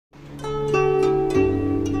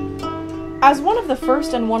As one of the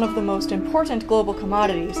first and one of the most important global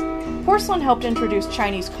commodities, porcelain helped introduce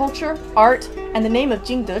Chinese culture, art, and the name of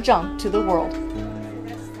Jingdezhen to the world.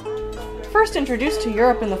 First introduced to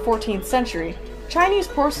Europe in the 14th century, Chinese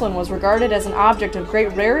porcelain was regarded as an object of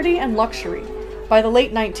great rarity and luxury. By the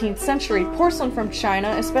late 19th century, porcelain from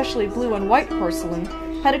China, especially blue and white porcelain,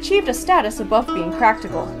 had achieved a status above being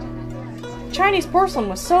practical. Chinese porcelain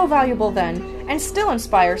was so valuable then, and still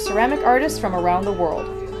inspires ceramic artists from around the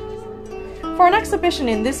world. For an exhibition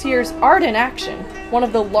in this year's Art in Action, one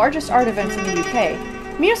of the largest art events in the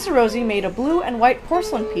UK, Mia Sarosi made a blue and white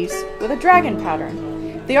porcelain piece with a dragon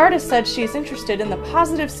pattern. The artist said she is interested in the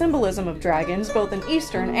positive symbolism of dragons both in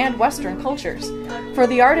Eastern and Western cultures. For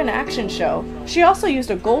the Art in Action show, she also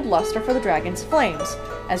used a gold luster for the dragon's flames,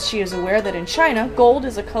 as she is aware that in China, gold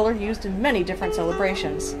is a color used in many different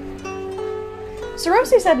celebrations.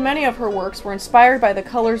 Sarosi said many of her works were inspired by the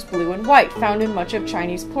colors blue and white found in much of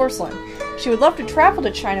Chinese porcelain. She would love to travel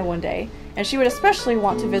to China one day, and she would especially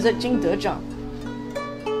want to visit Jingdezhen.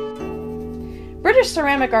 British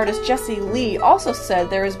ceramic artist Jessie Lee also said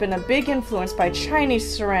there has been a big influence by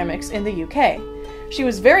Chinese ceramics in the UK. She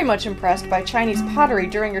was very much impressed by Chinese pottery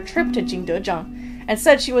during her trip to Jingdezhen, and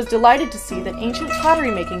said she was delighted to see that ancient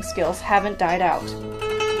pottery making skills haven't died out.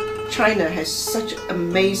 China has such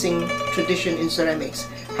amazing tradition in ceramics.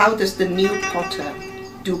 How does the new potter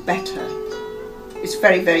do better? It's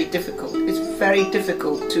very, very difficult. It's very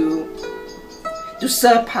difficult to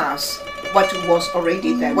surpass what was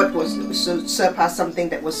already there, surpass something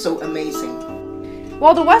that was so amazing.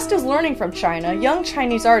 While the West is learning from China, young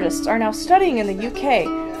Chinese artists are now studying in the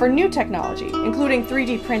UK for new technology, including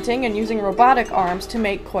 3D printing and using robotic arms to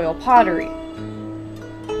make coil pottery.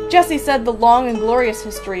 Jessie said the long and glorious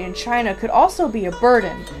history in China could also be a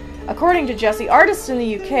burden. According to Jessie, artists in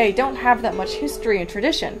the UK don't have that much history and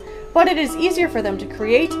tradition, but it is easier for them to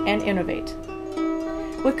create and innovate.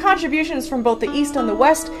 With contributions from both the East and the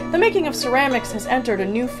West, the making of ceramics has entered a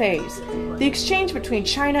new phase. The exchange between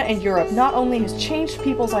China and Europe not only has changed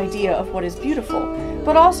people's idea of what is beautiful,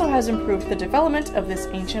 but also has improved the development of this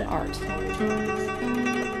ancient art.